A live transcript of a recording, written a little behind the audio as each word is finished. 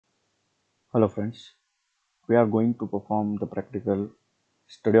Hello friends, we are going to perform the practical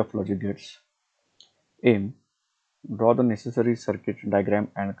study of logic gates. Aim: draw the necessary circuit diagram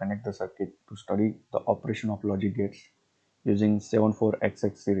and connect the circuit to study the operation of logic gates using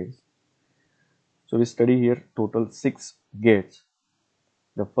 74XX series. So we study here total 6 gates.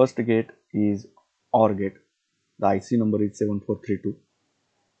 The first gate is OR gate. The IC number is 7432.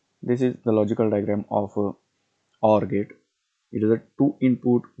 This is the logical diagram of OR gate. It is a 2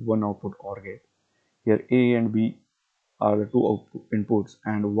 input 1 output OR gate. Here A and B are the two output inputs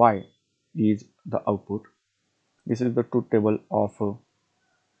and Y is the output. This is the truth table of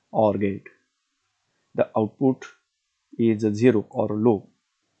OR gate. The output is 0 or low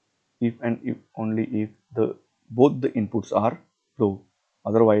if and if only if both the inputs are low.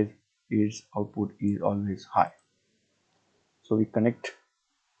 Otherwise, its output is always high. So we connect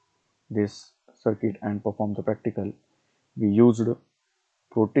this circuit and perform the practical. We used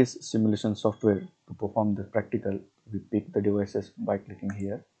Proteus simulation software to perform the practical. We pick the devices by clicking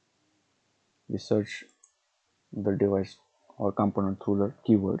here. We search the device or component through the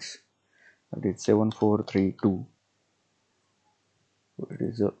keywords. That is 7432. So it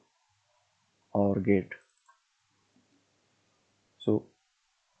is a OR gate. So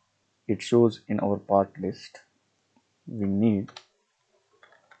it shows in our part list we need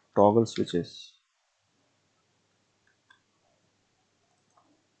toggle switches,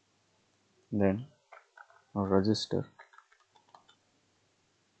 then a resistor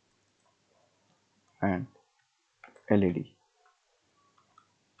and LED.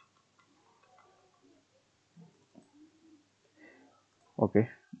 Okay,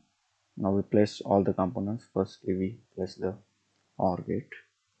 now we place all the components. First we place the OR gate,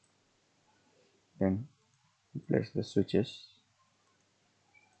 then we place the switches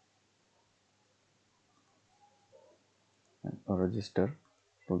and a resistor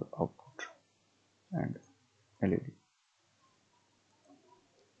to the output and LED.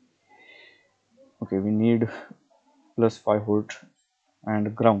 Okay, we need plus 5 volt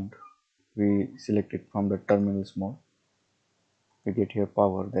and ground. We select it from the terminals mode. We get here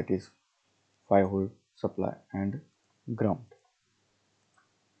power, that is 5 volt supply and ground.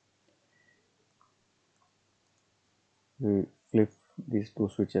 We flip these two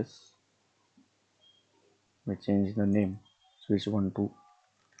switches. We change the name, switch 1 to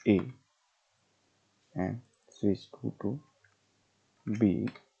A and switch 2 to B.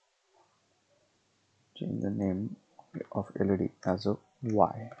 Change the name of LED as a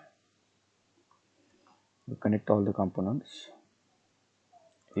Y. We connect all the components.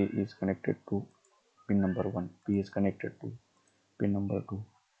 A is connected to pin number 1, B is connected to pin number 2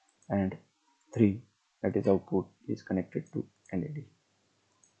 and 3, that is output, is connected to LED.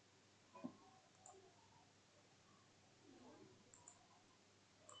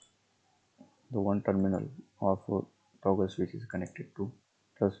 The one terminal of toggle switch is connected to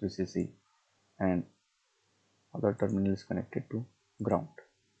plus VCC and other terminal is connected to ground.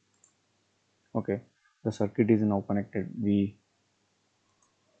 Okay, the circuit is now connected. We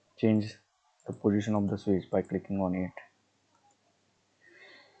change the position of the switch by clicking on it.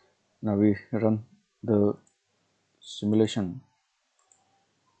 Now we run the simulation.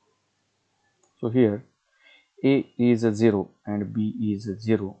 So here A is a 0 and B is a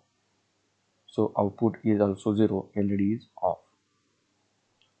 0, so output is also 0, LED is off.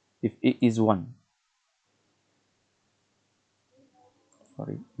 If A is 1,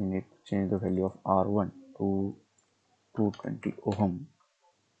 sorry, we need to change the value of R1 to 220 ohm.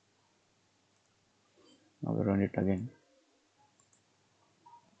 Now we run it again.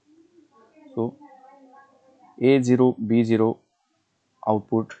 So A0, B0,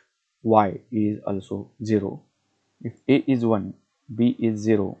 output Y is also 0. If A is 1, B is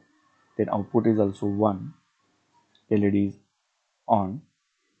 0, then output is also 1, LED is on.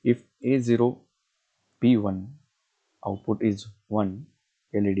 If A0, B1, output is 1,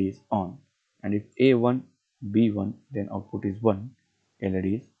 LED is on. And if A1, B1, then output is 1, LED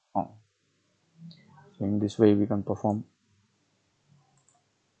is on. So in this way we can perform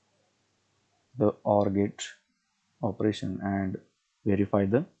the OR gate operation and verify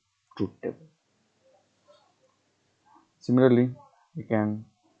the truth table. Similarly, we can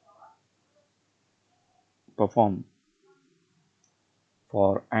perform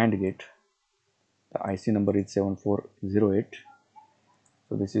for AND gate. The IC number is 7408.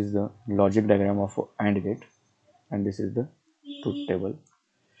 So this is the logic diagram of AND gate and this is the truth table.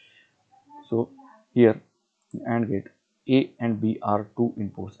 So here in AND gate, A and B are two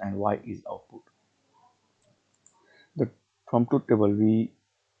inputs and Y is output. From truth table we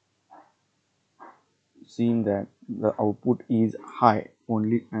seen that the output is high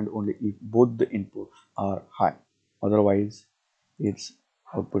only and only if both the inputs are high. Otherwise, its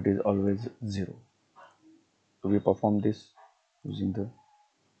output is always 0. So we perform this using the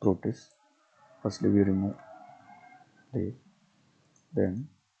Proteus. Firstly, we remove this, then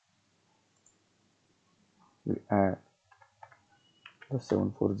we add the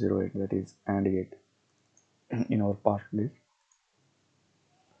 7408, that is AND gate, in our part list.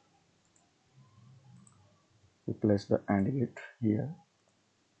 We place the AND gate here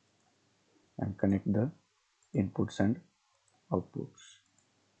and connect the inputs and outputs.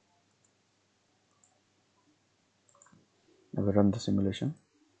 Now we run the simulation.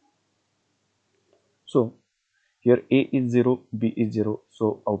 So here A is 0, B is 0,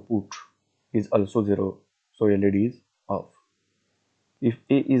 so output is also 0, so LED is off. If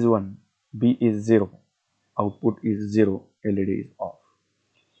A is 1, B is 0, output is 0, LED is off.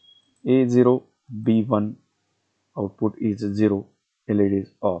 A0, B1, output is 0, LED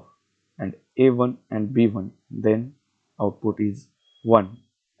is off. And A1 and B1, then output is 1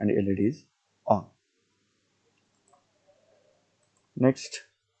 and LED is on. Next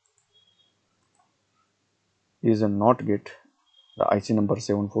is a NOT gate, the IC number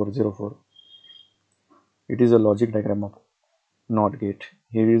 7404. It is a logic diagram of NOT gate.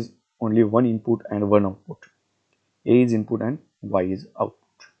 Here is only one input and one output. A is input and Y is output.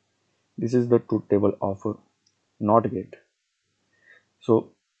 This is the truth table of a NOT gate. So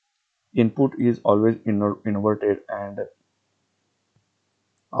input is always inverted and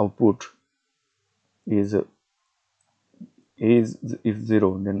output is A is if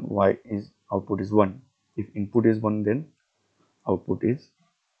 0, then Y is output is 1. If input is 1, then output is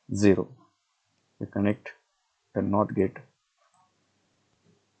 0. We connect the NOT gate.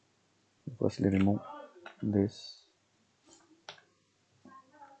 Firstly remove this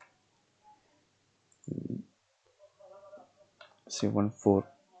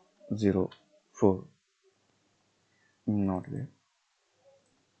 7404 NOT gate.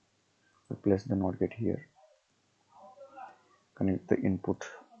 We place the NOT gate here. Connect the input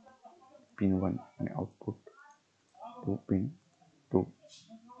pin 1 and output to pin 2.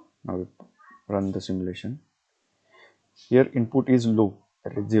 Now we run the simulation. Here input is low,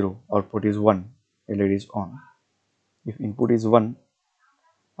 that is 0, output is 1, LED is on. If input is 1,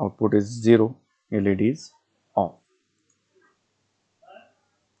 output is 0, LED is off.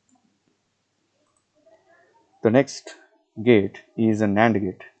 The next gate is a NAND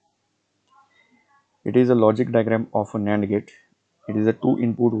gate. It is a logic diagram of a NAND gate. It is a 2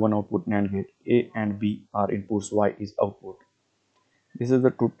 input 1 output NAND gate. A and B are inputs, Y is output. This is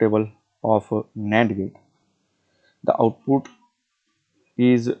the truth table of a NAND gate. The output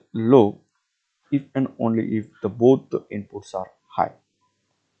is low if and only if both the inputs are high.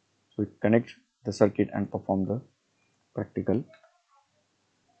 So we connect the circuit and perform the practical.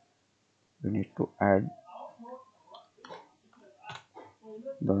 We need to add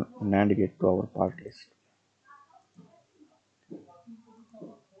the NAND gate to our part list.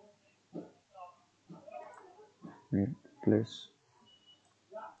 We need to place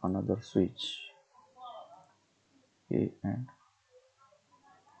another switch, A and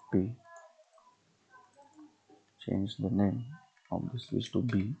B. Change the name of the switch to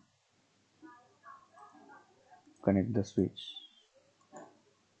B. Connect the switch.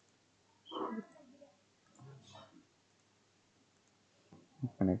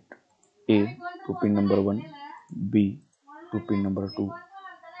 Connect A to pin number 1, B to pin number 2,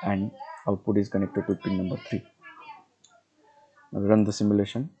 and output is connected to pin number 3. Now run the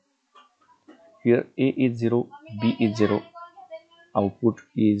simulation. Here A is 0, B is 0, output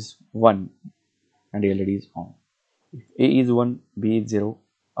is 1 and LED is on. If A is 1, B is 0,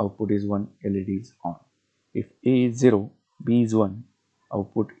 output is 1, LED is on. If A is 0, B is 1,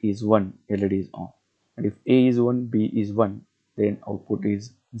 output is 1, LED is on. And if A is 1, B is 1, then output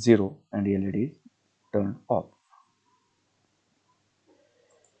is 0 and LED is turned off.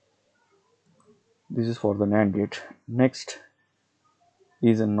 This is for the NAND gate. Next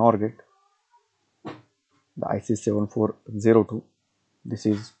is a NOR gate, the IC7402. This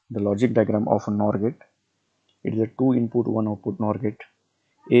is the logic diagram of a NOR gate. It is a 2 input 1 output NOR gate.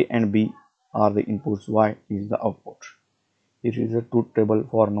 A and B are the inputs, Y is the output. It is a truth table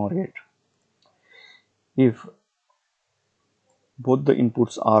for NOR gate. If both the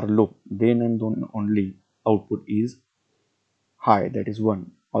inputs are low, then and then only output is high, that is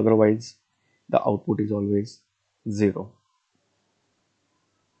 1. Otherwise, the output is always 0.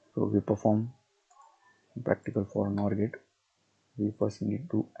 So we perform practical for NOR gate. We first need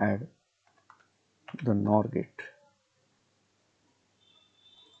to add the NOR gate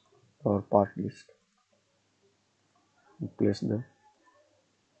to our part list. We place the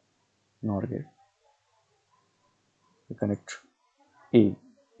NOR gate. We connect A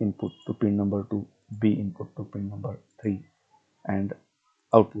input to pin number 2, B input to pin number 3, and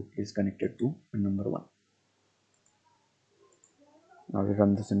output is connected to pin number 1. Now we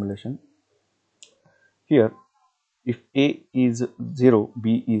run the simulation. Here, if A is 0,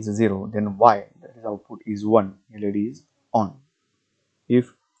 B is 0, then Y, that is output, is 1, LED is on.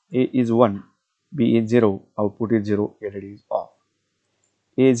 If A is 1, B is 0, output is 0, LED is off.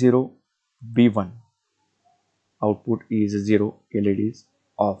 A0, B1, output is 0, LED is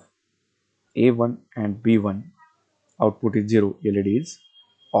off. A1 and B1, output is 0, LED is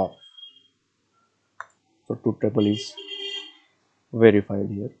off. So truth table is verified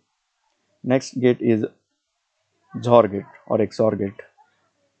here. Next gate is XOR gate or XOR gate,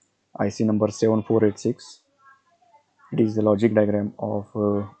 IC number 7486. It is the logic diagram of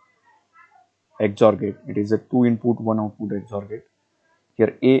XOR gate. It is a 2 input 1 output XOR gate.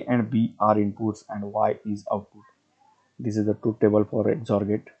 Here A and B are inputs and Y is output. This is the truth table for XOR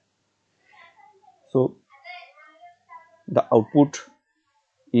gate. So the output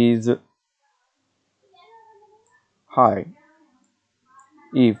is high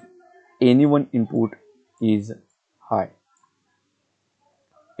if any one input is high.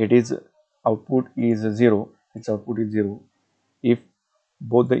 It is output is 0, its output is 0 if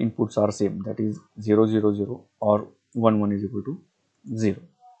both the inputs are same, that is 0 0 0 or 1 1 is equal to 0.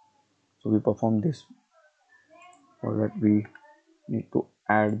 So we perform this. For that we need to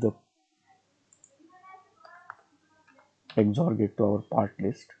add the XOR gate to our part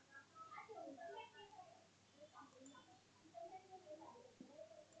list.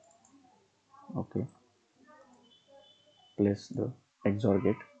 Okay, place the XOR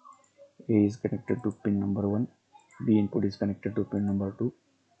gate. A is connected to pin number 1, B input is connected to pin number 2,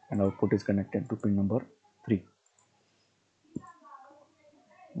 and output is connected to pin number 3.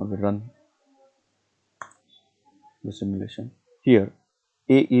 Now we run the simulation. Here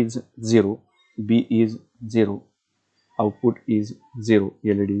A is 0, B is 0, output is 0,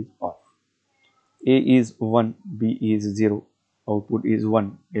 LED is off. A is 1, B is 0, output is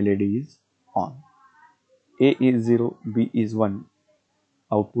 1, LED is on. A is 0, B is 1,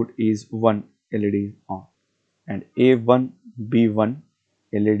 output is 1, LED is on. And A1, B1,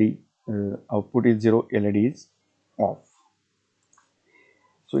 LED output is 0, LED is off.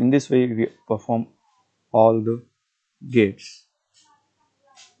 So in this way we perform all the gates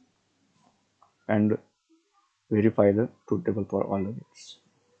and verify the truth table for all the gates.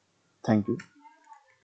 Thank you.